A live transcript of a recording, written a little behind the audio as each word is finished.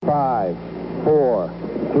5, 4,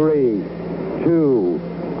 3, 2,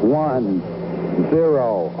 1,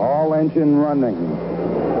 0. All engine running.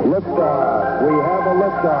 Liftoff. We have a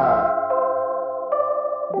liftoff.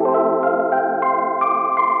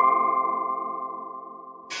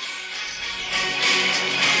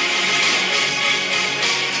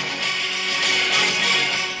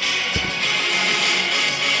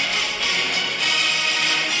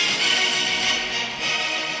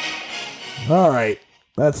 All right.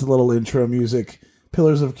 That's a little intro music.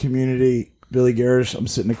 Pillars of Community, Billy Garish. I'm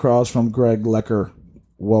sitting across from Greg Lecker.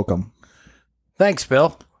 Welcome. Thanks,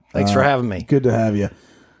 Bill. Thanks for having me. Good to have you.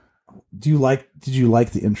 Did you like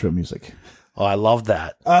the intro music? Oh, I love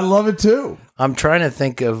that. I love it too. I'm trying to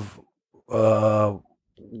think of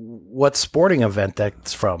what sporting event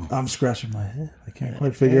that's from. I'm scratching my head. I can't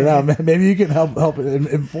quite figure it out. Maybe you can help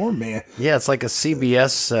inform me. Yeah, it's like a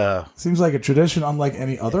CBS. Seems like a tradition unlike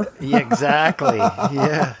any other. Yeah, exactly.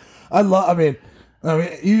 Yeah. I mean,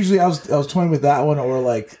 usually I was toying with that one or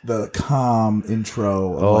like the calm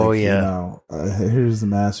intro. Of here's the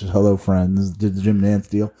Masters. Hello, friends. Did the Jim Nantz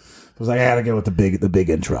deal. I was like, I gotta go with the big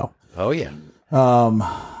intro. Oh yeah.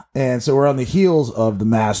 And so we're on the heels of the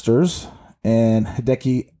Masters and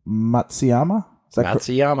Hideki Matsuyama. Is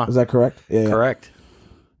that correct? Yeah. Correct.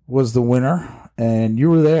 Was the winner, and you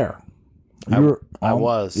were there. I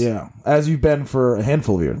was. Yeah. As you've been for a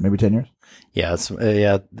handful of years, maybe 10 years. Yeah.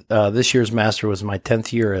 This year's Master was my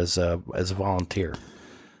 10th year as a volunteer.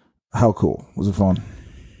 How cool was it? Fun?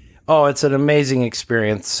 Oh, it's an amazing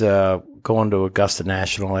experience going to Augusta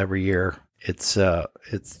National every year. It's I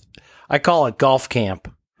call it golf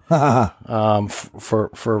camp. For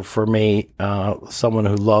me, someone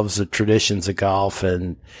who loves the traditions of golf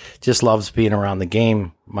and just loves being around the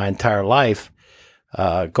game my entire life,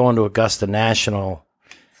 going to Augusta National,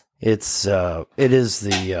 it is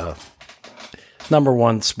the number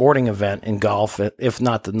one sporting event in golf, if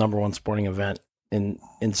not the number one sporting event in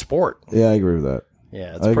sport. Yeah, I agree with that.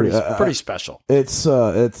 Yeah, it's pretty special. It's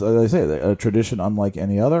as I say, a tradition unlike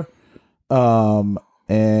any other.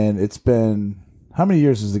 And it's been, how many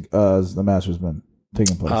years has the Masters been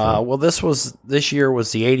taking place? Well, this year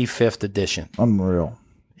was the 85th edition. Unreal.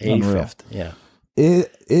 85th, yeah.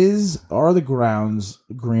 Are the grounds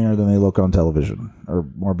greener than they look on television or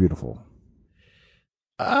more beautiful?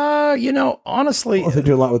 Honestly, they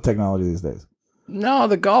do a lot with technology these days. No,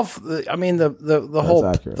 the golf. The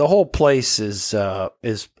whole place is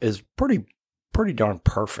pretty darn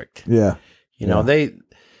perfect. Yeah,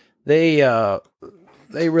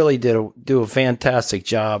 they really do a fantastic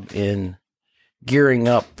job in gearing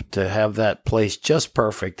up to have that place just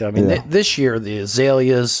perfect. I mean, this year the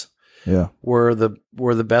azaleas were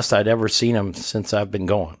the best I'd ever seen them since I've been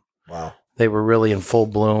going. Wow, they were really in full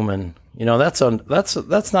bloom, and that's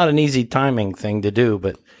not an easy timing thing to do,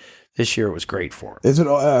 but this year it was great for it. Is it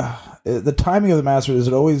the timing of the Masters? Is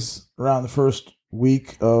it always around the first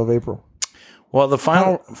week of April? Well, the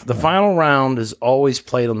final round is always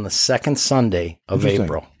played on the second Sunday of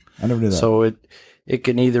April. I never knew that. So it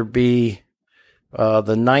can either be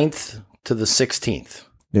the 9th to the 16th.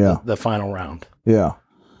 Yeah, the final round. Yeah,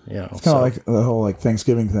 yeah. It's kind of like the whole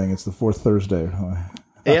Thanksgiving thing. It's the fourth Thursday.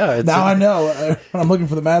 Yeah. I know. When I'm looking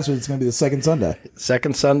for the Masters, it's going to be the second Sunday.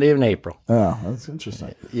 Second Sunday in April. Yeah, that's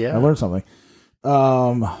interesting. Yeah, I learned something.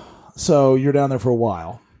 So you're down there for a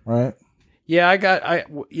while, right? Yeah,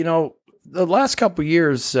 the last couple of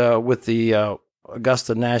years with the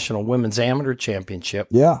Augusta National Women's Amateur Championship.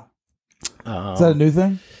 Yeah. Is that a new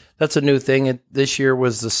thing? That's a new thing. This year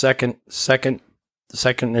was the second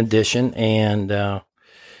edition, and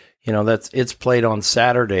it's played on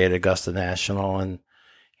Saturday at Augusta National, and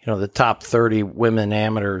the top 30 women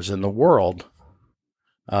amateurs in the world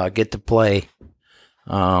get to play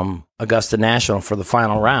Augusta National for the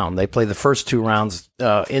final round. They play the first two rounds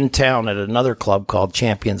in town at another club called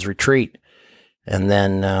Champions Retreat, and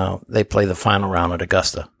then they play the final round at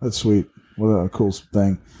Augusta. That's sweet. What a cool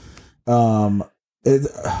thing. I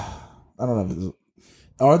don't know.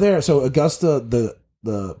 Are there, so Augusta, the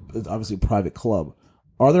it's obviously a private club.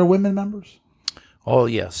 Are there women members? Oh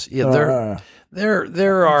yes, yeah. There are. It's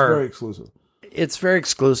very exclusive. It's very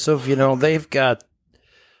exclusive. They've got.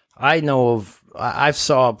 I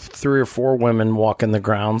saw 3 or 4 women walk in the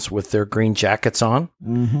grounds with their green jackets on.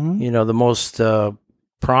 Mm-hmm. The most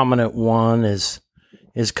prominent one is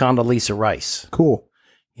Condoleezza Rice. Cool.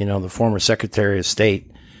 The former Secretary of State.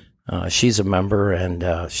 She's a member,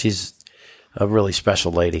 and she's a really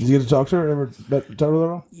special lady. Did you get to talk to her? Ever talk to her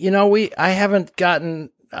at all? I haven't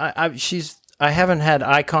gotten. I haven't had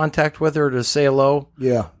eye contact with her to say hello.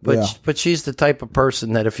 Yeah, but she's the type of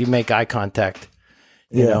person that if you make eye contact,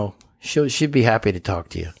 she'd be happy to talk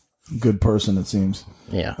to you. good person, it seems.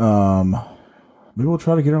 Yeah. Maybe we'll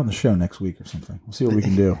try to get her on the show next week or something. We'll see what we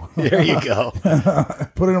can do. There you go.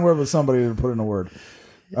 Put in a word with somebody to put in a word.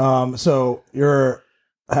 So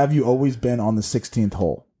have you always been on the 16th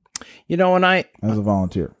hole? When as a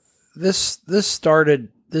volunteer, this started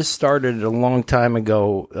a long time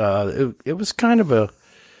ago. It was kind of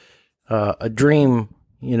a dream,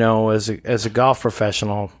 as a golf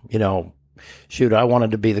professional. Shoot, I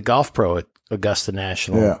wanted to be the golf pro at Augusta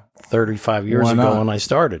National 35 years ago when I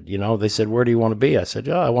started. They said, "Where do you want to be?" I said,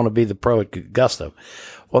 "I want to be the pro at Augusta."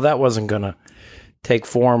 Well, that wasn't going to take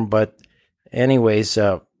form, but anyways,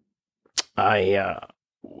 my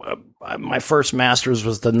first Masters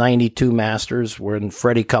was the 92 Masters when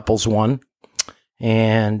Freddie Couples won.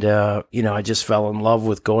 And, I just fell in love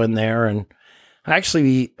with going there. And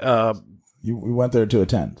actually, you went there to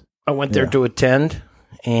attend. I went there to attend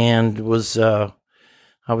and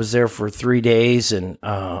I was there for 3 days, and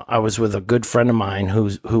I was with a good friend of mine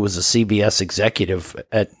who was a CBS executive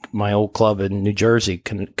at my old club in New Jersey,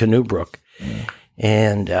 Canoebrook. Yeah.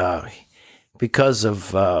 And because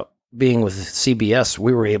of being with CBS,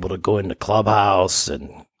 we were able to go in the clubhouse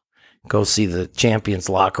and go see the champions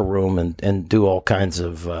locker room and do all kinds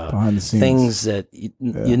of things that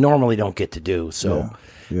you normally don't get to do. So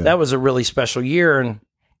that was a really special year.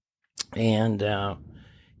 And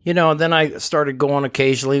then I started going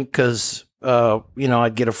occasionally because,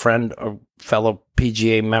 I'd get a fellow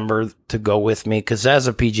PGA member to go with me, because as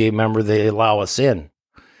a PGA member, they allow us in.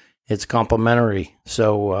 It's complimentary.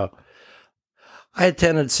 So I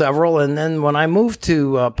attended several. And then when I moved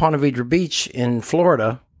to Ponte Vedra Beach in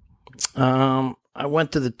Florida, I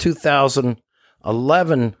went to the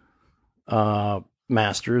 2011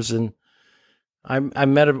 Masters, and I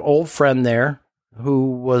met an old friend there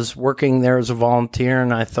who was working there as a volunteer,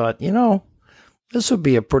 and I thought, this would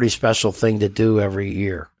be a pretty special thing to do every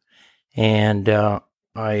year. And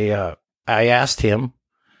I asked him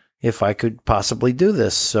if I could possibly do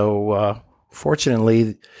this. So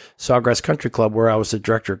fortunately, Sawgrass Country Club, where I was the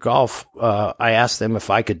director of golf, I asked them if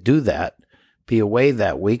I could do that, be away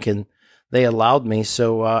that week, and they allowed me.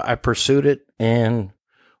 So I pursued it, and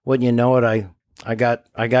wouldn't you know it, I got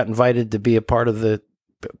invited to be a part of the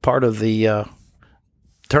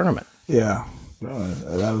tournament. Yeah,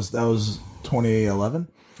 that was 2011.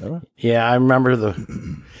 Right? Yeah, I remember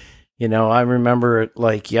I remember it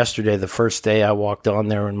like yesterday. The first day I walked on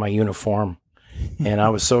there in my uniform, and I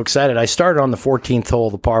was so excited. I started on the 14th hole,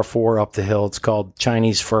 the par 4 up the hill. It's called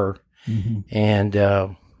Chinese Fur, and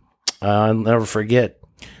I'll never forget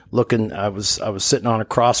looking. I was sitting on a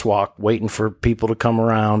crosswalk waiting for people to come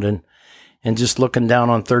around, and just looking down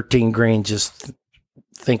on 13 green, just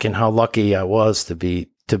thinking how lucky I was to be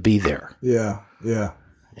there. Yeah.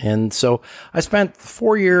 And so I spent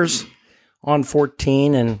 4 years on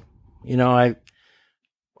 14, and I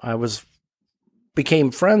became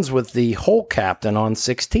friends with the hole captain on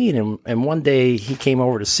 16, and one day he came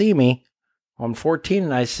over to see me on 14,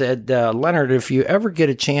 and I said, Leonard, if you ever get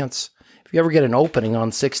a chance, if you ever get an opening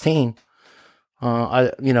on 16,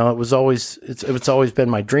 it's always been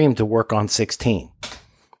my dream to work on 16.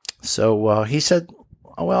 So he said,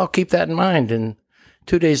 "Oh, well, I'll keep that in mind." And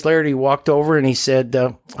 2 days later, he walked over and he said,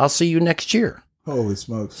 "I'll see you next year." Holy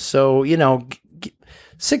smokes! So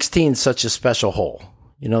 16 is such a special hole.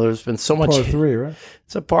 There's been so much. Par 3, right?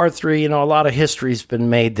 It's a par 3. A lot of history's been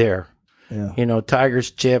made there. Yeah.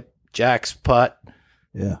 Tiger's chip, Jack's putt.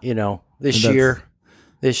 Yeah. This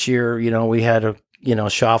year, we had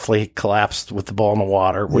Schauffele collapsed with the ball in the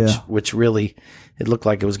water, which really, it looked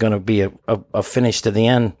like it was going to be a finish to the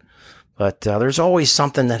end. But there's always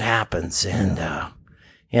something that happens, and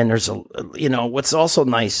there's what's also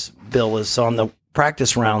nice, Bill, is on the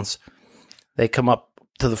practice rounds, they come up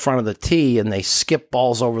to the front of the tee and they skip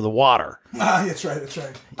balls over the water. That's right.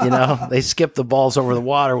 They skip the balls over the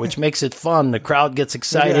water, which makes it fun. The crowd gets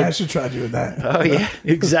excited. Yeah, I should try doing that. Oh yeah,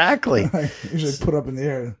 exactly. I usually put up in the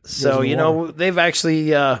air. So they've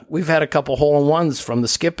actually we've had a couple hole-in-ones from the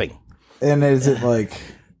skipping. And is it like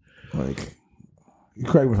you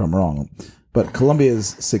correct me if I'm wrong, but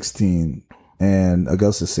Columbia's 16 and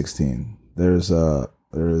Augusta's 16. There is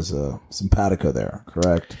simpatico there,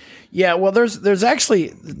 correct? Yeah, well, there's actually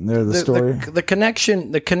the story, the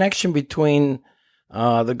connection between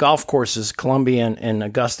the golf courses, Columbia and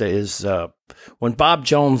Augusta, is when Bob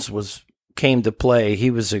Jones came to play.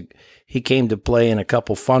 He came to play in a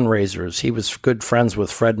couple fundraisers. He was good friends with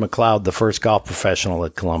Fred McLeod, the first golf professional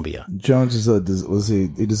at Columbia. Jones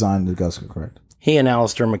he designed Augusta, correct? He and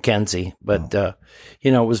Alistair McKenzie, but it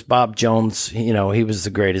was Bob Jones. He was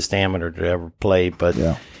the greatest amateur to ever play, but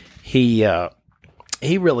he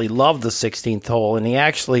really loved the 16th hole, and he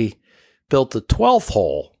actually built the 12th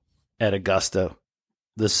hole at Augusta,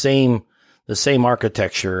 the same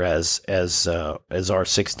architecture as our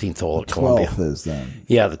 16th hole at Columbia. 12th is then.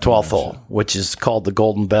 Yeah, the 12th hole, which is called the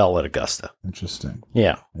Golden Bell at Augusta. Interesting.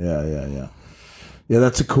 Yeah. Yeah,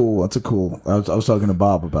 that's a cool. I was talking to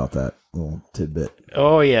Bob about that little tidbit.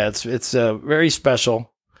 Oh yeah, it's very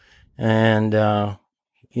special, and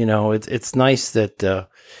it's nice that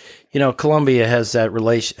Columbia has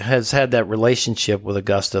had that relationship with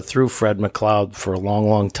Augusta through Fred McLeod for a long,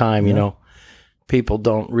 long time. Yeah. People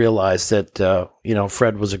don't realize that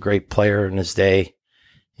Fred was a great player in his day,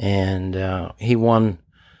 and he won.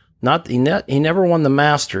 He never won the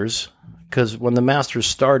Masters, because when the Masters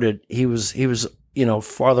started, he was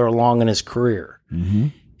farther along in his career. Mm-hmm.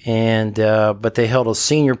 And but they held a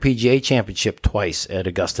senior PGA championship twice at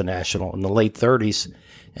Augusta National in the late 30s,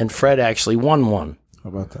 and Fred actually won one. How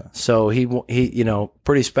about that? So he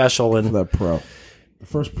pretty special. And for that pro, the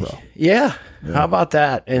first pro. Yeah. How about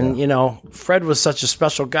that? And Fred was such a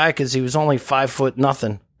special guy because he was only 5 foot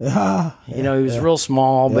nothing. He was real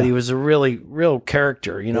small, but he was a really real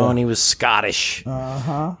character. And he was Scottish.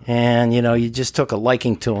 Uh-huh. And you just took a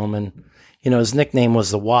liking to him, and his nickname was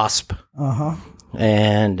the Wasp. Uh-huh.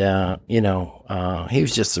 And he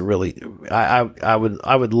was just a really. I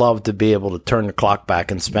would love to be able to turn the clock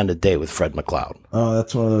back and spend a day with Fred McLeod. Oh,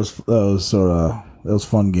 that's one of those sort of those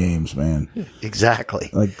fun games, man.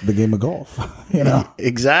 Exactly. Like the game of golf.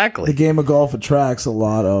 Exactly. The game of golf attracts a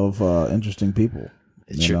lot of interesting people.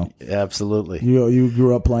 Absolutely. You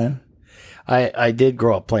grew up playing? I did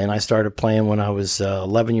grow up playing. I started playing when I was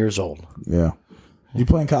 11 years old. Yeah. You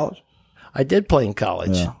play in college? I did play in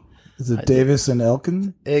college. Yeah. Is it Davis and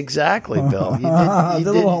Elkin? Exactly, Bill. You did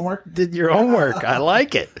a little homework? Did your homework. I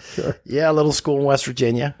like it. Sure. Yeah, a little school in West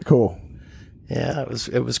Virginia. Cool. Yeah,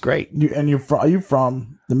 it was great. Are you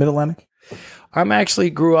from the Mid-Atlantic? I'm actually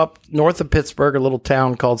grew up north of Pittsburgh, a little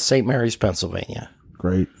town called St. Mary's, Pennsylvania.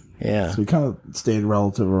 Great. Yeah. So you kind of stayed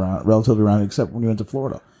relatively around, except when you went to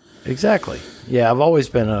Florida. Exactly. Yeah, I've always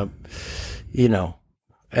been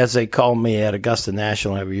as they call me at Augusta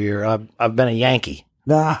National every year, I've been a Yankee.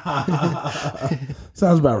 Sounds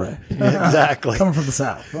about right. Exactly. Coming from the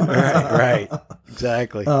South. Right.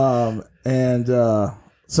 Exactly.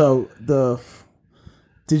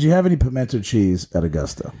 Did you have any pimento cheese at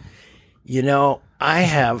Augusta? I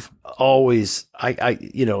have always,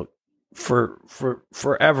 for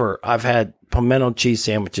forever, I've had pimento cheese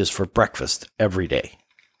sandwiches for breakfast every day.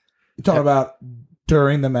 You talking about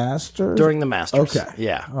during the Masters? During the Masters. Okay.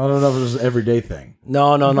 Yeah. I don't know if it was an everyday thing.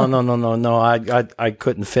 No. I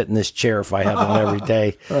couldn't fit in this chair if I had one every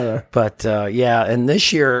day. Right. But and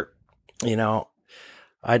this year,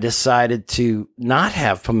 I decided to not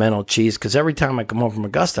have pimento cheese because every time I come home from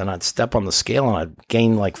Augusta and I'd step on the scale and I'd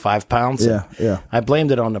gain like 5 pounds. Yeah. I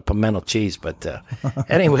blamed it on the pimento cheese, but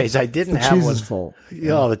anyways, I didn't have cheese one. Is full.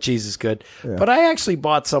 Oh, the cheese is good. Yeah. But I actually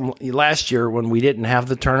bought some last year when we didn't have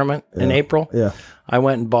the tournament in April. Yeah. I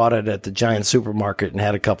went and bought it at the Giant Supermarket and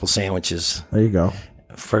had a couple sandwiches. There you go.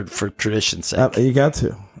 For tradition's sake. You got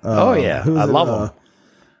to. I love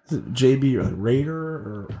them. JB Raider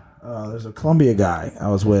or there's a Columbia guy I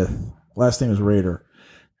was with. Last name was Raider,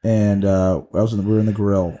 and we were in the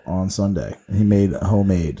grill on Sunday, and he made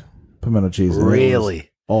homemade pimento cheese.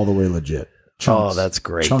 Really, all the way legit. Chunks, that's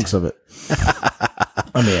great. Chunks of it.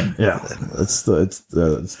 I mean, yeah, it's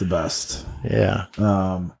the best. Yeah.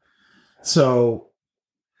 So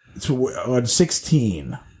at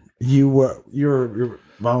 16, you're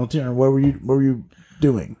volunteering. What were you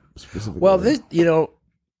doing specifically? Well,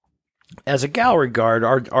 as a gallery guard,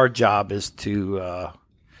 our job is to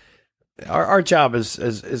our job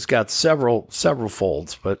has got several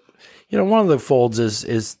folds, but one of the folds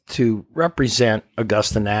is to represent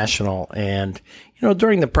Augusta National, and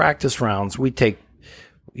during the practice rounds we take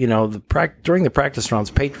during the practice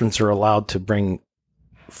rounds patrons are allowed to bring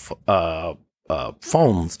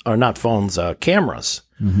cameras.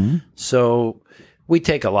 Mm-hmm. So we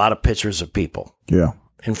take a lot of pictures of people. Yeah.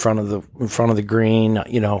 In front of the green,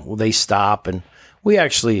 they stop, and we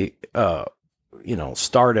actually,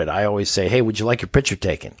 started. I always say, "Hey, would you like your picture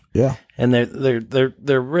taken?" Yeah, and they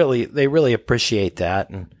really appreciate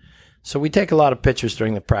that, and so we take a lot of pictures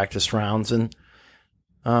during the practice rounds, and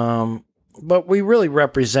but we really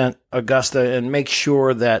represent Augusta and make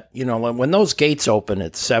sure that when those gates open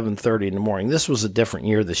at 7:30 in the morning. This was a different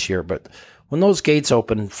year this year, but when those gates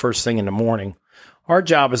open first thing in the morning, our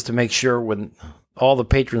job is to make sure when all the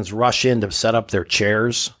patrons rush in to set up their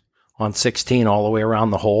chairs on 16 all the way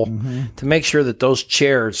around the hole, to make sure that those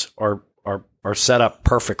chairs are set up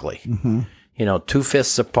perfectly. 2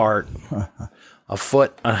 fists apart, a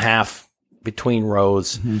foot and a half between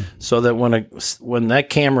rows, so that when that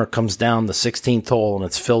camera comes down the 16th hole and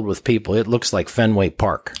it's filled with people, it looks like Fenway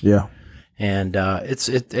Park. Yeah. And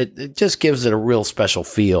it just gives it a real special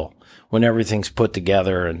feel when everything's put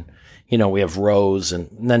together, and we have rows, and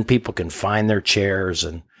then people can find their chairs,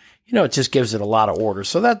 and it just gives it a lot of order.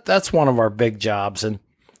 So that's one of our big jobs, and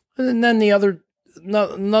then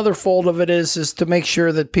another fold of it is to make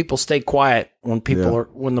sure that people stay quiet when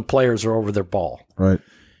when the players are over their ball. Right.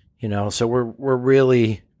 So we're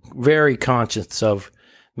really very conscious of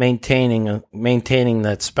maintaining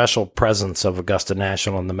that special presence of Augusta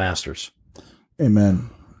National and the Masters. Amen.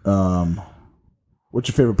 What's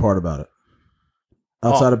your favorite part about it?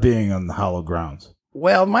 Outside of being on the hallowed grounds.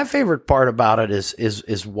 Well, my favorite part about it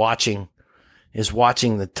is watching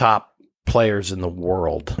the top players in the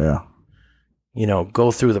world. Yeah.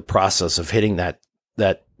 Go through the process of hitting that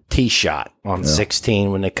tee shot on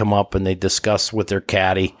 16 when they come up and they discuss with their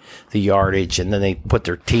caddy the yardage, and then they put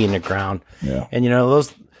their tee in the ground. Yeah. And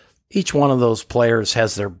each one of those players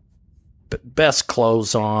has their best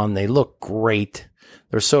clothes on. They look great.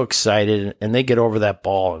 They're so excited, and they get over that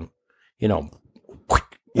ball, and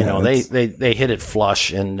they hit it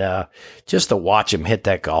flush, and just to watch them hit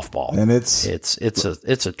that golf ball, and it's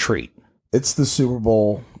a treat. It's the Super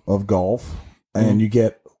Bowl of golf, and you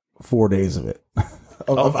get 4 days of it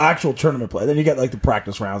of actual tournament play. Then you get like the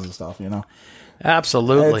practice rounds and stuff.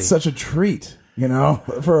 Absolutely, it's such a treat.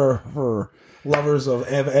 For lovers of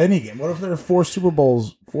any game. What if there are 4 Super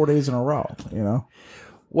Bowls 4 days in a row?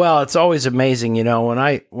 Well, it's always amazing, when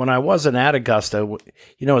I wasn't at Augusta,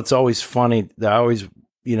 it's always funny that I always,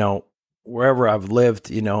 wherever I've lived,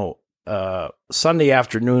 Sunday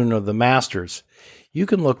afternoon of the Masters, you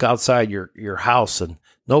can look outside your house and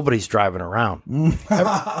nobody's driving around.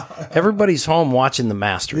 Everybody's home watching the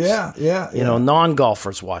Masters. Yeah.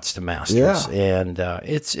 Non-golfers watch the Masters. Yeah. And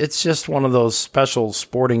it's just one of those special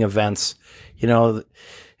sporting events.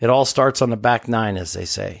 It all starts on the back nine, as they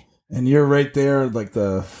say. And you're right there, like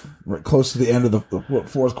close to the end of the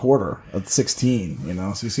fourth quarter at 16,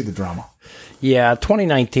 so you see the drama. Yeah,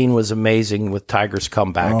 2019 was amazing with Tiger's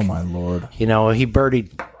comeback. Oh, my Lord. He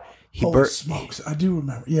birdied. Holy smokes. I do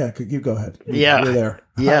remember. Yeah, you go ahead. Yeah. You're there.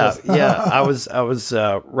 Yeah. I was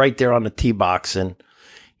right there on the tee box, and,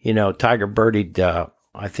 Tiger birdied,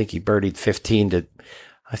 I think he birdied 15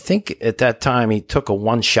 I think at that time he took a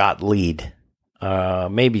one-shot lead,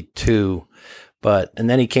 maybe 2. And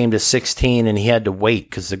then he came to 16 and he had to wait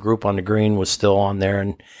because the group on the green was still on there.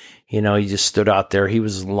 And, he just stood out there. He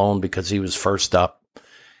was alone because he was first up.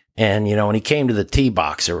 And, when he came to the tee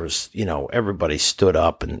box, there was, everybody stood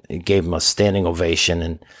up and gave him a standing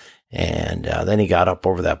ovation. And then he got up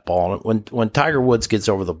over that ball. And when Tiger Woods gets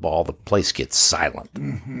over the ball, the place gets silent.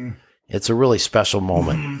 Mm-hmm. It's a really special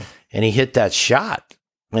moment. Mm-hmm. And he hit that shot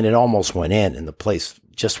and it almost went in, and the place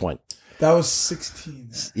just went. That was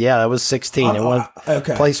 16. Yeah, that was 16.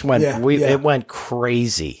 Okay. Place went. It went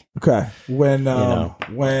crazy. Okay. When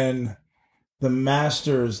the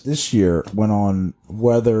Masters this year went on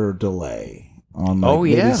weather delay on.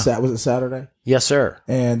 Was it Saturday? Yes, sir.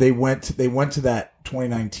 And they went to that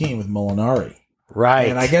 2019 with Molinari. Right.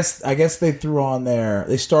 And I guess they threw on there.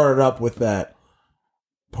 They started up with that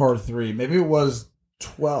par 3. Maybe it was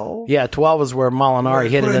 12. Yeah, 12 is where Molinari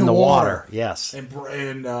hit it in the water. Yes. And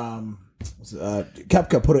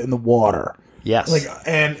Koepka put it in the water. Yes.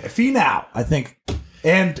 And Finau, I think,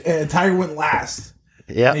 and Tiger went last.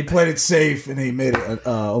 Yeah. He played it safe, and he made it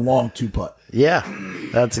a long 2-putt. Yeah,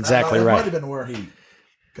 that's exactly right. It might have been where he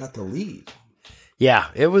got the lead. Yeah,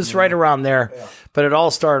 it was right around there. Yeah. But it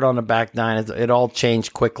all started on the back nine. It all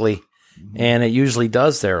changed quickly, and it usually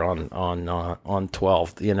does there on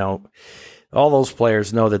 12. All those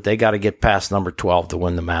players know that they got to get past number 12 to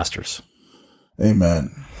win the Masters.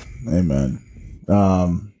 Amen.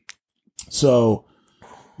 So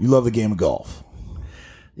you love the game of golf.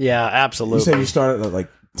 Yeah, absolutely. You said you started at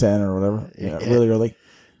 10 or whatever. Yeah, really early.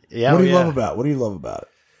 Yeah. What do you love about it?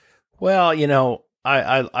 Well,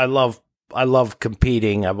 I love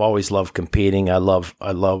competing. I've always loved competing. I love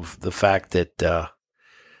the fact that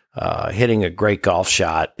hitting a great golf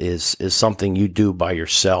shot is something you do by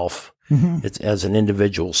yourself. Mm-hmm. It's as an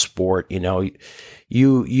individual sport.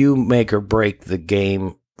 You make or break the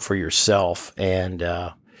game for yourself, and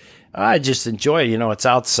I just enjoy it. It's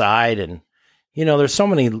outside, and there's so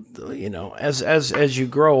many. As you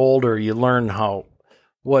grow older, you learn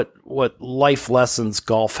what life lessons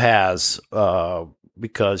golf has.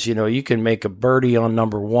 Because you can make a birdie on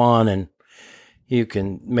number 1, and you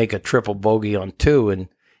can make a triple bogey on 2, and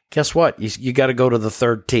guess what? You got to go to the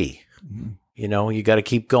third tee. Mm-hmm. You got to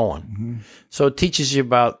keep going. Mm-hmm. So it teaches you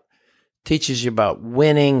about teaches you about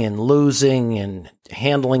winning and losing and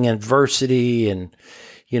handling adversity and,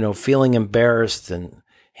 feeling embarrassed and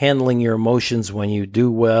handling your emotions when you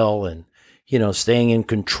do well and, staying in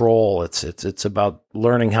control. It's about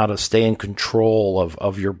learning how to stay in control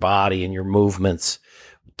of your body and your movements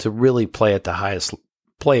to really play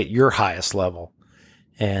at your highest level.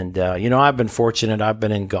 And, I've been fortunate. I've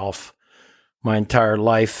been in golf my entire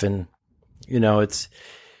life. And,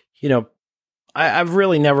 I've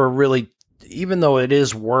really never really, even though it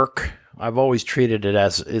is work, I've always treated it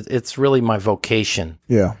as it's really my vocation.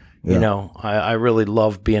 Yeah. I really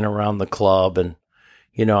love being around the club, and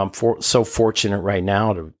I'm so fortunate right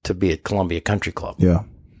now to be at Columbia Country Club. Yeah,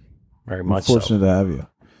 very much. Fortunate to have you.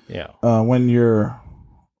 Yeah. When you're,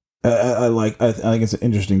 I think it's an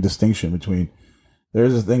interesting distinction between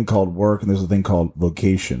there's a thing called work and there's a thing called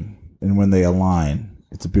vocation, and when they align,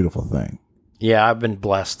 it's a beautiful thing. Yeah, I've been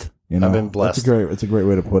blessed. I've been blessed. It's a great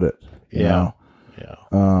way to put it. Yeah. Well,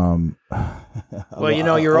 I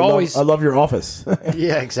love your office.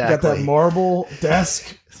 Yeah, exactly. Got that marble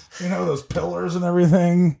desk, those pillars and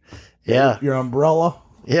everything. Yeah. Your umbrella.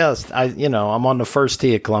 Yes, I'm on the first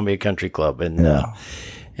tee at Columbia Country Club, and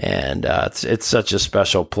it's such a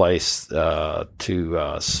special place to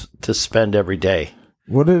spend every day.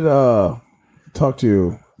 What did talk to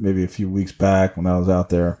you maybe a few weeks back when I was out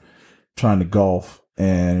there trying to golf?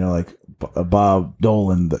 And like Bob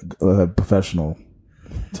Dolan, the professional,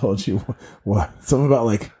 told you what? Something about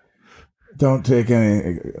like, don't take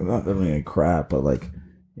not really any crap, but like,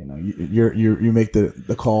 you make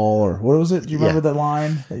the call, or what was it? Do you remember that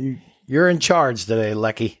line that you're in charge today,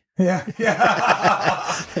 Lecky? Yeah.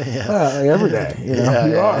 Every day, you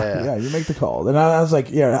are. Yeah, you make the call. And I was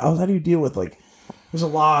like, how do you deal with like? There's a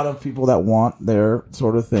lot of people that want their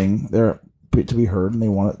sort of thing. To be heard, and they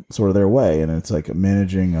want it sort of their way, and it's like a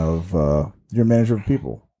managing of you're a manager of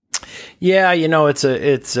people. Yeah, it's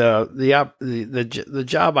the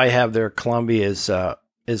job I have there at Columbia is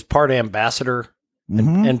part ambassador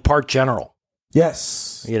and part general.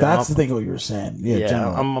 Yes, that's the thing what you were saying. Yeah,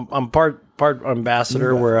 general. I'm part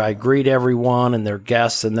ambassador where I greet everyone and their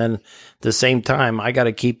guests, and then at the same time I got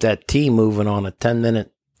to keep that tee moving on a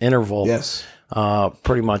 10-minute interval. Yes,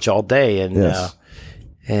 pretty much all day, and. Yes.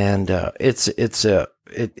 I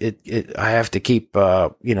have to keep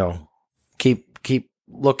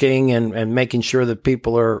looking and making sure that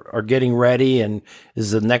people are getting ready, and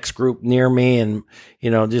is the next group near me, and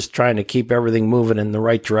just trying to keep everything moving in the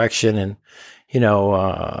right direction, and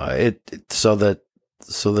so that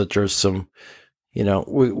there's some,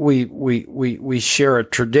 we share a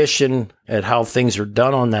tradition at how things are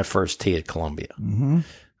done on that first tee at Columbia.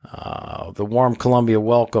 The warm Columbia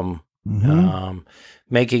welcome.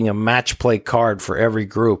 Making a match play card for every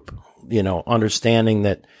group, understanding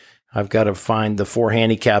that I've got to find the 4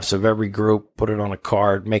 handicaps of every group, put it on a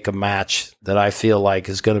card, make a match that I feel like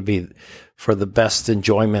is going to be for the best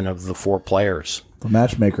enjoyment of the 4 players. The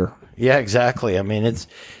matchmaker. Yeah, exactly. I mean, that's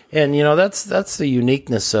the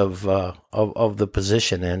uniqueness of the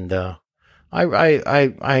position, and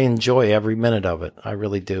I enjoy every minute of it. I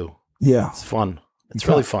really do. Yeah, it's fun. It's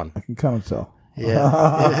really fun. I can kind of tell.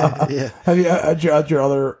 Yeah. Have you at your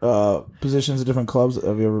other positions at different clubs?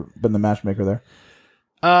 Have you ever been the matchmaker there?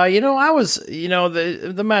 I was,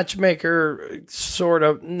 the matchmaker sort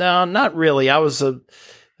of. No, not really. I was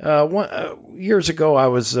years ago. I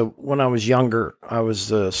was when I was younger. I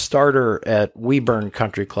was a starter at Weburn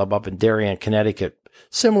Country Club up in Darien, Connecticut.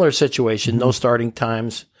 Similar situation. No starting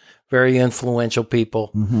times. Very influential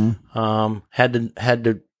people. Had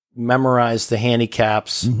to memorize the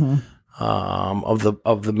handicaps. Of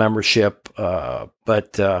the membership,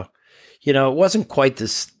 but it wasn't quite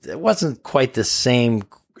this. It wasn't quite the same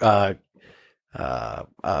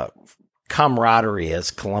camaraderie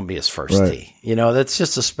as Columbia's first tee. That's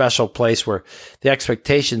just a special place where the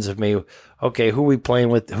expectations of me. Okay, who are we playing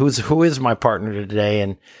with? Who is my partner today?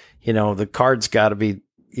 And the card's got to be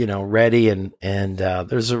ready. And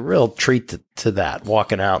there's a real treat to that.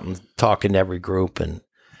 Walking out and talking to every group, and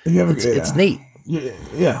it's neat.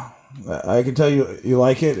 Yeah. I can tell you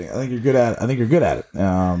like it. I think you're good at it.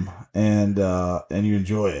 And you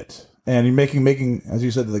enjoy it. And you're making, as you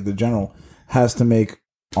said, like the general has to make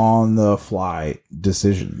on the fly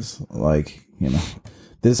decisions. Like,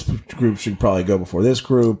 this group should probably go before this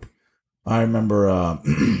group. I remember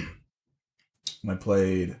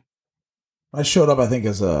when I showed up, I think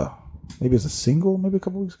maybe as a single, maybe a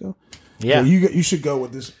couple weeks ago. Yeah. You should go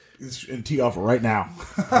with this and tee off right now.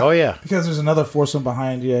 Oh yeah, because there's another foursome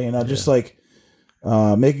behind you. Just like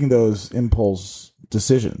making those impulse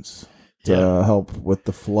decisions to help with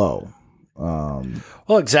the flow.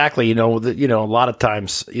 Well, exactly. You know, a lot of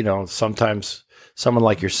times, sometimes someone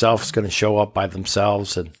like yourself is going to show up by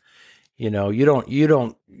themselves, and you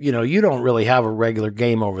don't really have a regular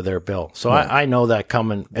game over there, Bill. So right. I know that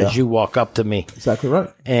coming as you walk up to me. Exactly right.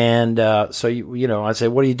 And so I said,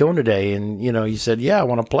 "What are you doing today?" And you said, "Yeah, I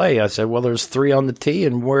want to play." I said, "Well, there's 3 on the tee,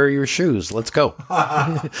 and where are your shoes? Let's go."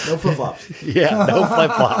 No flip flops. Yeah, no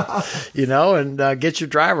flip flops. And get your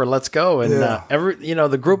driver. Let's go. And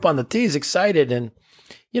the group on the tee is excited. And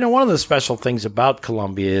one of the special things about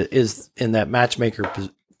Columbia is in that matchmaker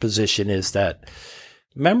position is that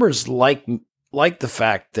members like the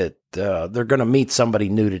fact that they're going to meet somebody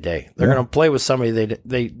new today. They're going to play with somebody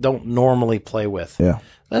they don't normally play with. Yeah,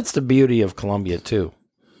 that's the beauty of Columbia too.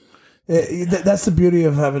 That's the beauty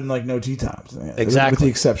of having no tee times. Exactly, with the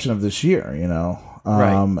exception of this year.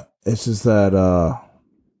 Right. It's just that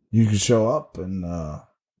you can show up and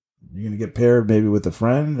you're going to get paired maybe with a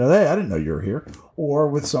friend. Hey, I didn't know you were here, or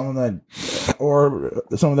with someone that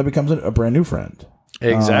becomes a brand new friend.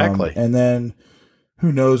 Exactly, and then.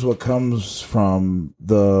 Who knows what comes from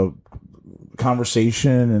the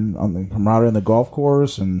conversation and on the camaraderie on the golf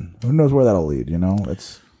course, and who knows where that'll lead?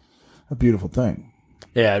 It's a beautiful thing.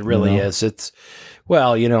 Yeah, it really is. It's a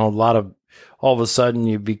lot of all of a sudden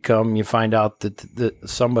you find out that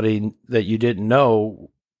somebody that you didn't know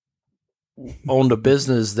owned a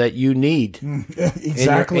business that you need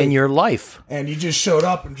exactly in your life, and you just showed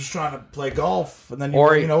up and just trying to play golf, and then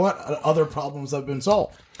you know what? Other problems have been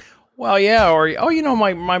solved. Well, yeah, or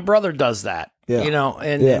my brother does that,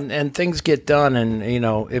 and things get done, and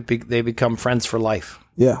they become friends for life.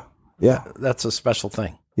 Yeah, that's a special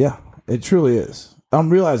thing. Yeah, it truly is. I'm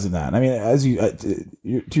realizing that. I mean, as you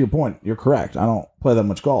to your point, you're correct. I don't play that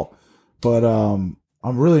much golf, but I'm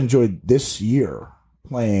really enjoyed this year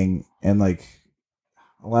playing and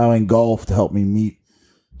allowing golf to help me meet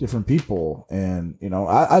different people, and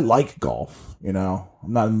I like golf.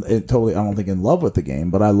 I'm not totally, I don't think, in love with the game,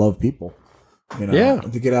 but I love people.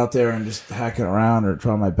 To get out there and just hack it around or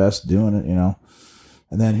try my best doing it. And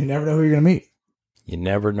then you never know who you're gonna meet. You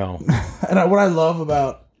never know. And what I love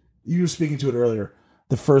about you were speaking to it earlier,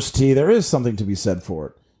 the first tee, there is something to be said for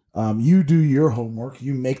it. You do your homework,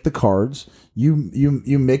 you make the cards, you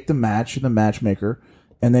make the match, you're the matchmaker,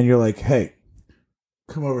 and then you're like, hey,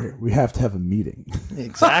 come over here. We have to have a meeting.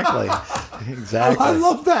 Exactly. I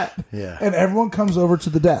love that. Yeah. And everyone comes over to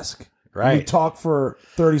the desk. Right. We talk for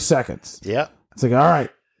 30 seconds. Yeah. It's like, all right,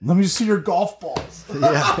 let me just see your golf balls.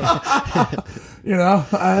 Yeah.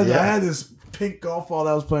 I had this pink golf ball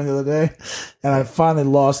that I was playing the other day, and I finally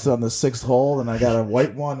lost it on the 6th hole, and I got a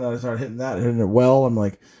white one, and I started hitting it well. I'm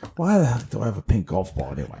like, why the heck do I have a pink golf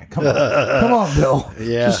ball anyway? Come on, Bill.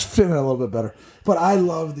 Yeah. Just fit in a little bit better. But I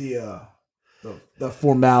love the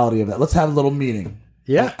formality of that. Let's have a little meeting.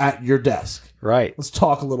 Yeah. At your desk. Right. Let's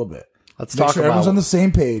talk a little bit. Let's Make talk sure about everyone's on the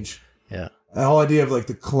same page. Yeah. The whole idea of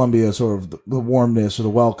the Columbia sort of the warmness or the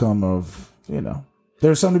welcome of,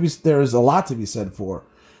 there's a lot to be said for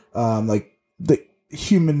the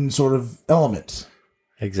human sort of element.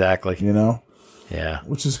 Exactly. Yeah.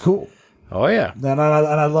 Which is cool. Oh yeah. And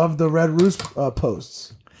I love the Red Roost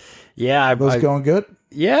posts. Yeah. Those going good?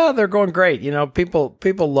 Yeah, they're going great.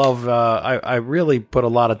 People love. I really put a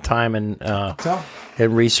lot of time and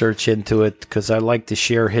research into it because I like to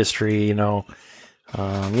share history. The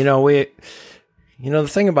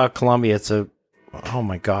thing about Columbia, it's oh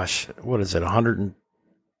my gosh, what is it?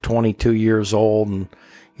 122 years old, and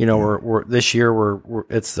we're this year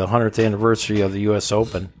it's the 100th anniversary of the U.S.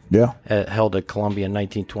 Open. Yeah, held at Columbia in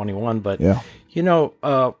 1921. But yeah,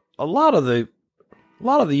 a lot of the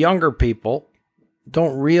younger people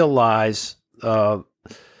don't realize the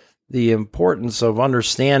importance of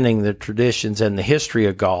understanding the traditions and the history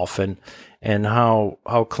of golf, and how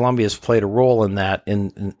Columbia has played a role in that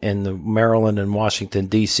in the Maryland and Washington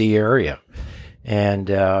D.C. area, and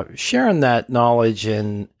sharing that knowledge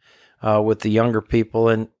and with the younger people,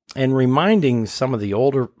 and reminding some of the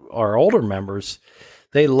older members,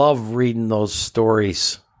 they love reading those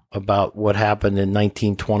stories about what happened in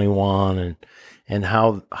 1921 and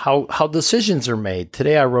how decisions are made.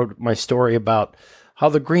 Today I wrote my story about how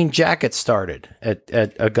the Green Jacket started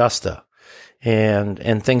at Augusta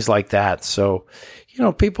and things like that. So,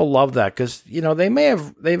 people love that because, they may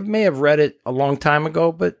have read it a long time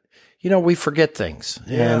ago, but, we forget things.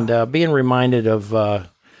 Yeah. And being reminded of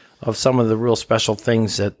some of the real special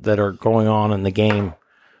things that are going on in the game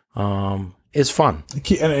is fun.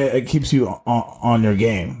 And it keeps you on your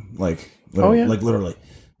game, literally.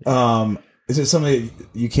 Is it something that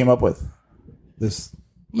you came up with? This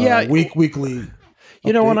weekly?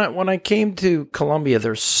 You know, when I came to Columbia,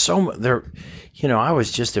 I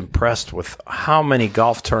was just impressed with how many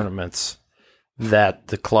golf tournaments that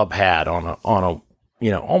the club had on a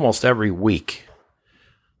almost every week.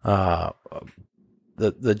 The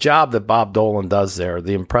job that Bob Dolan does there,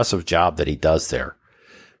 the impressive job that he does there,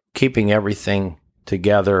 keeping everything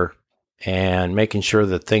together and making sure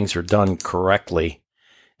that things are done correctly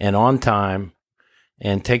and on time,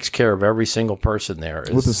 and takes care of every single person there.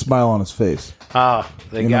 With a smile on his face.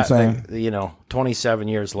 They got, 27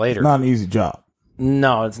 years later. It's not an easy job.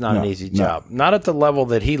 No, it's not an easy job. Not at the level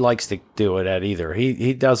that he likes to do it at either.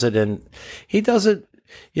 He does it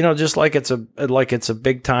just like it's a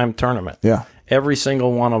big time tournament. Yeah. Every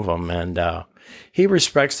single one of them. And he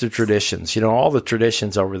respects the traditions. All the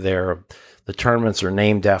traditions over there, the tournaments are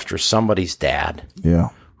named after somebody's dad. Yeah.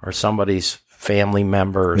 Or somebody's family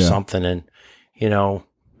member or something. And,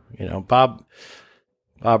 Bob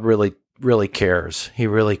really, really cares. He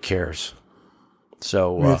really cares.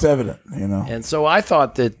 So it's evident, And so I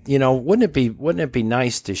thought that, wouldn't it be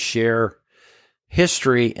nice to share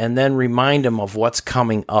history and then remind them of what's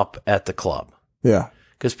coming up at the club? Yeah.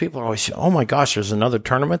 Because people are always, oh my gosh, there's another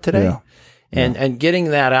tournament today. Yeah. And getting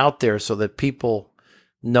that out there so that people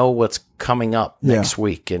know what's coming up next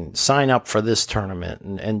week and sign up for this tournament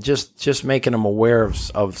and just making them aware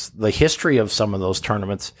of the history of some of those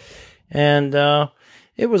tournaments. And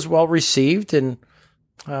it was well received, and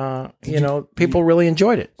people really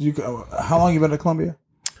enjoyed it. How long you been at Columbia?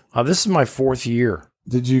 This is my 4th year.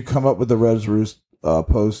 Did you come up with the Reds Roost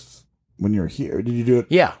post when you were here? Did you do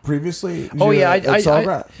it previously? I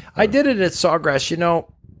did it at Sawgrass.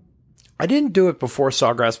 I didn't do it before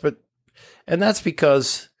Sawgrass, and that's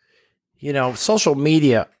because, social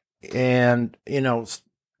media and,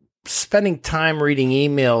 spending time reading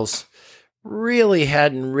emails really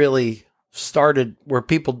hadn't really started where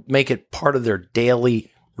people make it part of their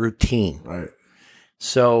daily routine. Right.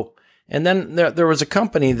 So, and then there was a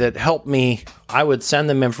company that helped me. I would send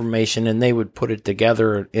them information and they would put it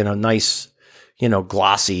together in a nice,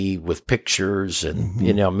 glossy with pictures and,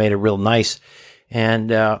 made it real nice.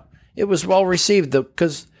 And it was well received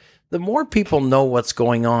because the more people know what's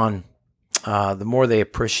going on, the more they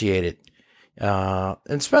appreciate it. And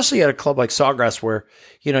especially at a club like Sawgrass where,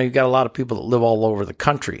 you've got a lot of people that live all over the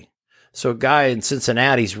country. So a guy in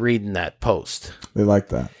Cincinnati's reading that post. They like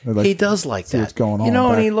that. He does like that. What's going on?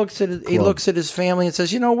 And he looks at his family and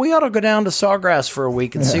says, we ought to go down to Sawgrass for a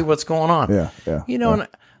week and see what's going on. Yeah. And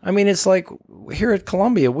I mean, it's like here at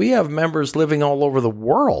Columbia, we have members living all over the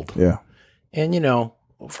world. Yeah. And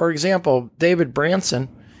for example, David Branson,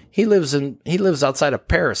 he lives outside of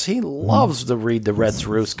Paris. He loves to read the Reds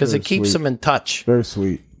Roost because it keeps him in touch. Very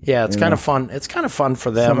sweet. Yeah, it's kind of fun. It's kind of fun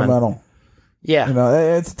for them. Sentimental.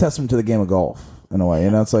 Yeah. It's a testament to the game of golf in a way.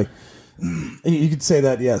 It's like, you could say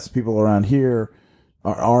that, yes, people around here,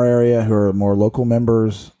 our area who are more local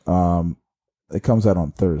members, it comes out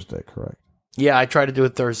on Thursday, correct? Yeah, I try to do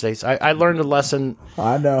it Thursdays. I learned a lesson.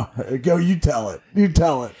 I know. Go, you tell it.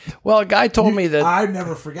 Well, a guy told me that. I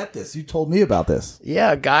never forget this. You told me about this.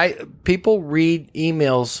 Yeah, people read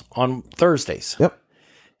emails on Thursdays. Yep.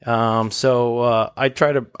 So I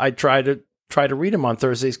try to read them on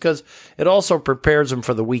Thursdays because it also prepares them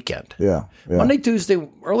for the weekend. Yeah. Monday, Tuesday,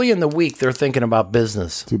 early in the week, they're thinking about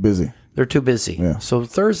business. Too busy. They're too busy. Yeah. So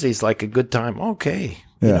Thursday's like a good time. Okay.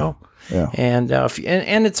 Yeah. Yeah. And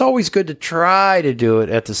and it's always good to try to do it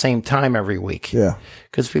at the same time every week. Yeah.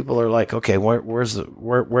 Because people are like, okay, where is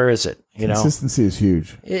it? Consistency is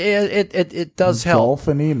huge. It does help. Golf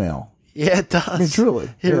and email. Yeah, it does. I mean, truly.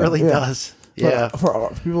 It really does. Yeah.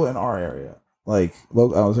 For people in our area, like I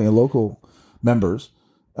was saying, local members,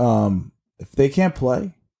 if they can't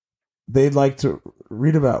play, they'd like to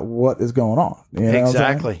read about what is going on.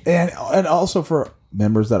 Exactly. And also for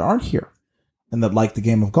members that aren't here and that like the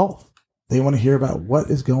game of golf, they want to hear about what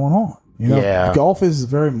is going on. Golf is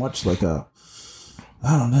very much like I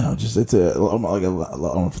don't know, just it's I don't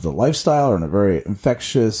know if it's a lifestyle or a very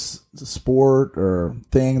infectious sport or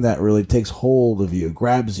thing that really takes hold of you,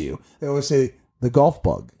 grabs you. They always say the golf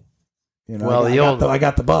bug. Well, I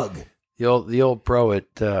got the bug. The old pro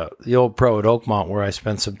at Oakmont where I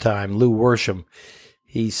spent some time, Lou Worsham,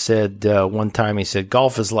 he said one time,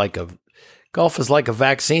 golf is like a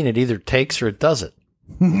vaccine. It either takes or it doesn't.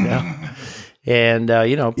 And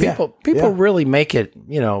people really make it.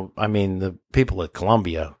 I mean, the people at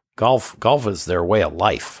Columbia, golf is their way of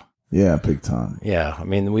life. Yeah, big time. Yeah, I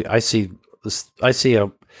mean,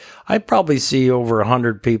 I probably see over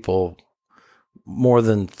 100 people more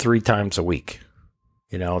than 3 times a week.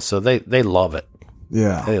 So they love it.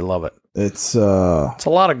 Yeah, they love it. It's a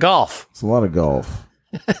lot of golf. It's a lot of golf.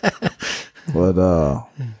 But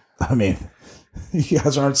I mean, you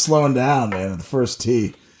guys aren't slowing down, man. At the first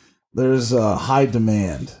tee, there's a high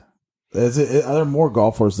demand. Are there more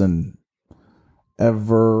golfers than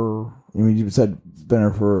ever? I mean, you said been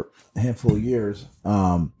there for a handful of years,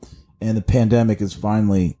 and the pandemic is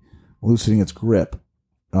finally loosening its grip.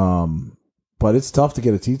 But it's tough to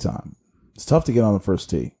get a tee time. It's tough to get on the first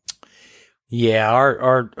tee. Yeah,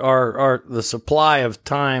 our the supply of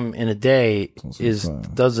time in a day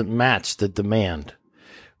doesn't match the demand.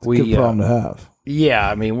 It's a good problem to have. Yeah,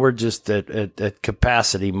 I mean, we're just at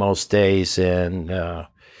capacity most days, and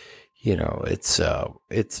it's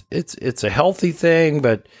a healthy thing,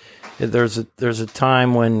 but there's a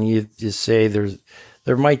time when you say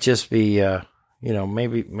there might just be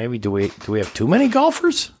maybe do we have too many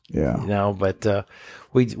golfers? Yeah, but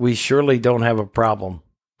we surely don't have a problem.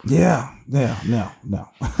 Yeah, no.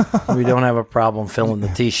 We don't have a problem filling the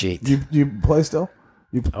tee sheet. You play still?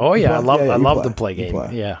 I love to play game.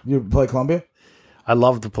 Yeah, you play Columbia. I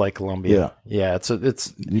love to play Columbia. Yeah.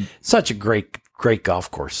 It's such a great golf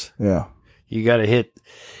course. Yeah, you got to hit.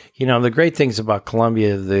 The great things about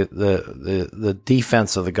Columbia, the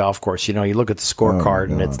defense of the golf course. You look at the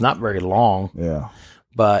scorecard and it's not very long. Yeah,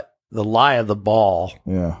 but the lie of the ball.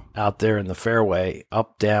 Yeah, out there in the fairway,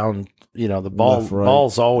 up, down. The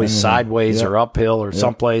ball's always sideways or uphill or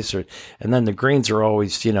someplace, and then the greens are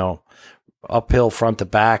always uphill front to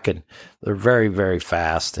back, and they're very, very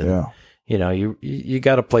fast. And you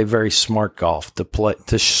got to play very smart golf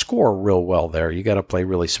to score real well there. You got to play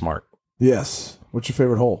really smart. Yes. What's your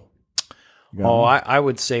favorite hole? I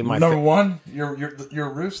would say my number one.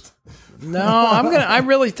 Your roost. No, I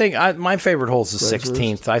really think my favorite hole is the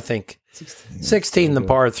 16th. I think 16, the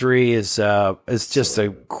par 3 is just a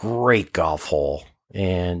great golf hole,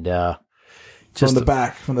 and from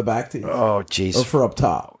the back to you. Oh, geez, or for up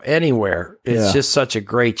top, anywhere. It's just such a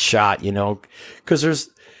great shot, because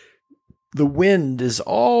the wind is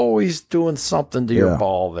always doing something to your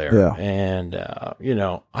ball there, and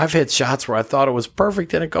I've hit shots where I thought it was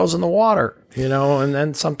perfect and it goes in the water, and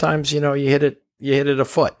then sometimes you hit it a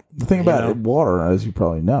foot. The thing about water, as you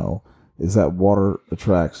probably know, is that water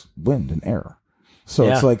attracts wind and air. So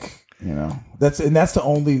it's like, that's the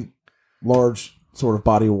only large sort of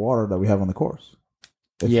body of water that we have on the course.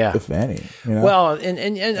 If any. Well,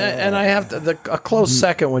 and I have a close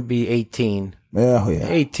second would be 18. Yeah, yeah.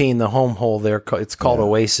 18, the home hole there. It's called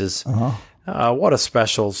Oasis. Uh-huh. What a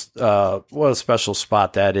special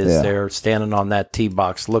spot that is there, standing on that tee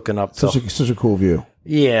box, looking up. Such a cool view.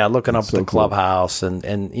 Yeah, looking up at the clubhouse, and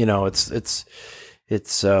it's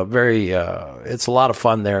very it's a lot of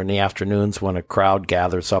fun there in the afternoons when a crowd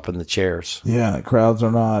gathers up in the chairs. Yeah, crowds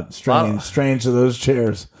are not strange to those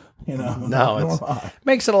chairs. No, it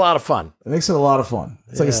makes it a lot of fun. It makes it a lot of fun.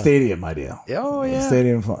 It's like a stadium idea. Oh yeah,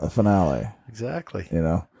 stadium finale. Exactly.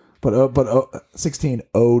 But 16.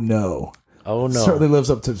 Oh no. Oh no. Certainly lives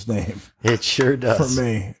up to its name. It sure does. For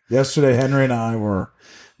me, yesterday Henry and I were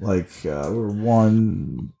we were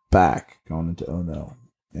one back going into oh no,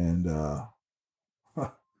 and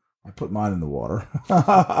I put mine in the water.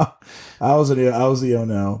 I was the oh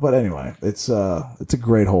no, but anyway, it's a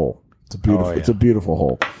great hole. It's a beautiful. It's a beautiful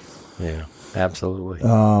hole. Yeah, absolutely.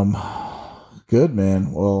 Good,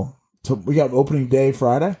 man. Well, so we got opening day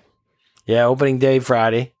Friday. Yeah, opening day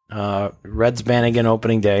Friday. Reds Bannigan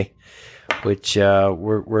opening day, which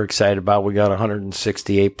we're excited about. We got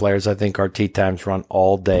 168 players. I think our tee times run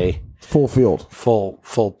all day. Full field. Full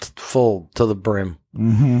to the brim.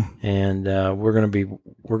 Mm-hmm. And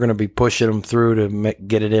we're gonna be pushing them through to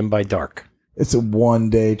get it in by dark. It's a 1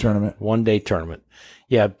 day tournament. 1 day tournament.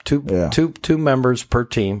 Yeah, two members per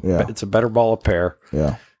team. Yeah. It's a better ball of pair.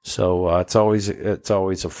 Yeah. So it's always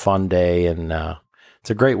a fun day, and it's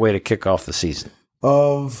a great way to kick off the season.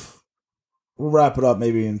 We'll wrap it up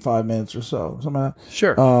maybe in 5 minutes or so, something like that.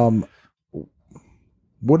 Sure.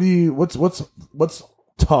 What's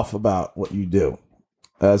tough about what you do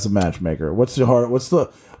as a matchmaker? What's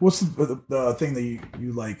the thing that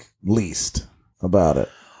you like least about it?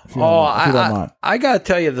 I gotta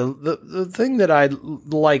tell you, the thing that I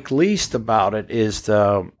like least about it is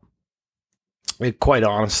quite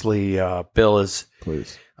honestly, Bill, is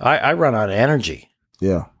please. I run out of energy.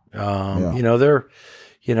 Yeah.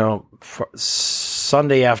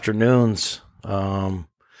 Sunday afternoons,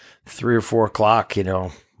 3 or 4 o'clock,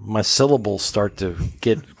 my syllables start to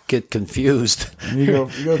get confused. You go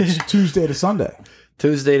Tuesday to Sunday.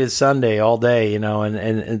 Tuesday to Sunday all day,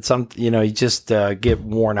 and some, you just get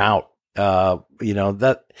worn out,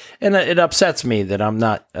 that, and it upsets me that I'm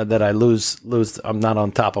not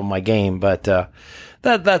on top of my game. But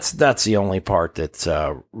that's the only part that's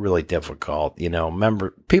really difficult.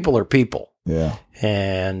 People are people. Yeah.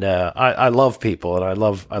 And I love people, and I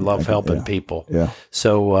love helping people. Yeah.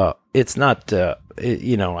 So it's not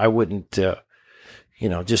I wouldn't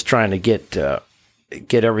just trying to get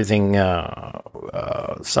everything.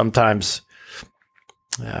 Sometimes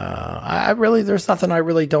there's nothing I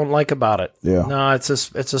really don't like about it. Yeah. No, it's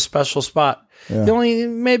a special spot. Yeah. The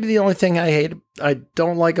only thing I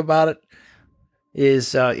don't like about it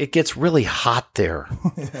is it gets really hot there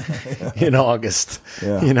in August.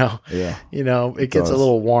 Yeah. Yeah. It gets a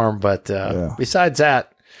little warm, but besides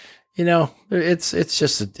that,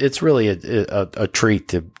 it's really a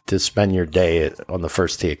treat to spend your day on the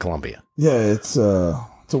first tee at Columbia. Yeah, it's a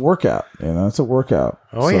workout. It's a workout.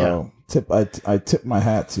 Oh, so I tip my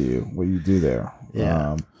hat to you what you do there.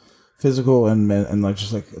 Yeah. Physical and like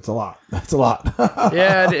just like it's a lot. It's a lot.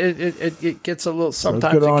 Yeah, it gets a little.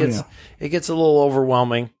 Sometimes it gets a little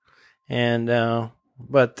overwhelming, and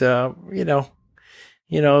but the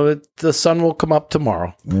sun will come up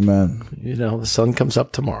tomorrow. Amen. The sun comes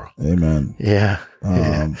up tomorrow. Amen. Yeah.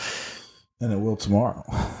 And it will tomorrow.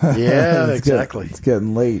 Yeah, exactly. It's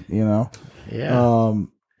getting late. Yeah.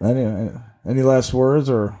 Any last words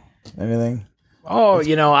or anything? Oh,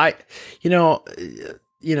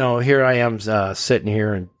 here I am sitting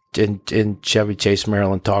here in Chevy Chase,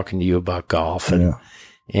 Maryland, talking to you about golf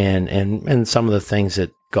and some of the things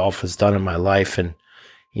that golf has done in my life, and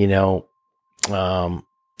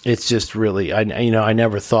it's just really I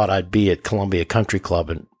never thought I'd be at Columbia Country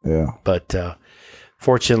Club, but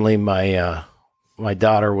fortunately my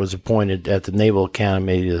daughter was appointed at the Naval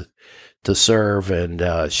Academy to serve,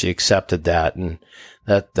 and she accepted that, and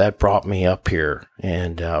that brought me up here,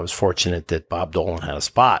 and I was fortunate that Bob Dolan had a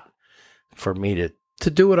spot for me to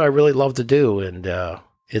do what I really love to do, and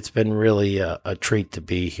it's been really a treat to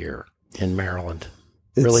be here in Maryland.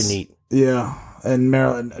 Really neat. Yeah, and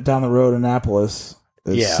Maryland down the road, Annapolis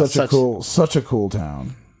is such a cool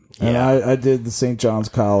town. And I did the St. John's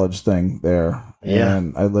College thing there,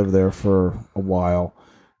 and I lived there for a while,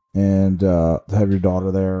 and to have your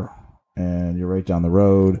daughter there, and you're right down the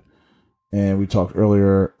road. And we talked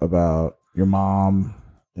earlier about your mom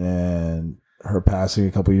and her passing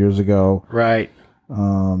a couple years ago. Right.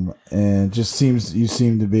 And it just seems you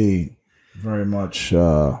seem to be very much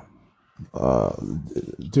doing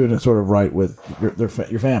it sort of right with your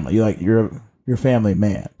family. You're a family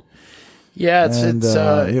man. Yeah, you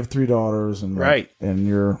have 3 daughters, and right. And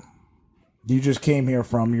you just came here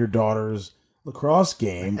from your daughter's lacrosse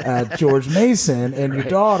game at George Mason, and your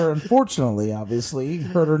daughter, unfortunately, obviously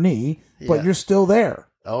hurt her knee, but you're still there.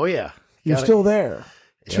 Oh yeah, you're still there,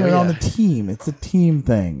 cheering on the team. It's a team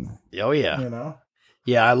thing. Oh yeah,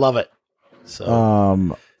 Yeah, I love it.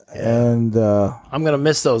 So, and I'm gonna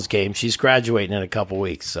miss those games. She's graduating in a couple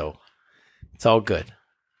weeks, so it's all good.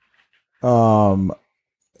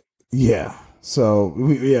 Yeah. So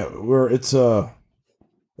it's a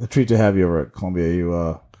treat to have you over at Columbia.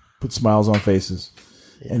 You put smiles on faces,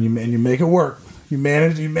 and you make it work. You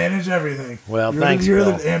manage everything. Well, thanks. You're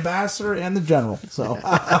Bill. the ambassador and the general. So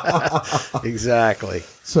exactly.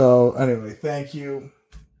 So anyway, thank you,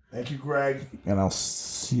 Greg, and I'll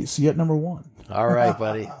see you at number 1. All right,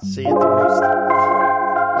 buddy. See you at the roast.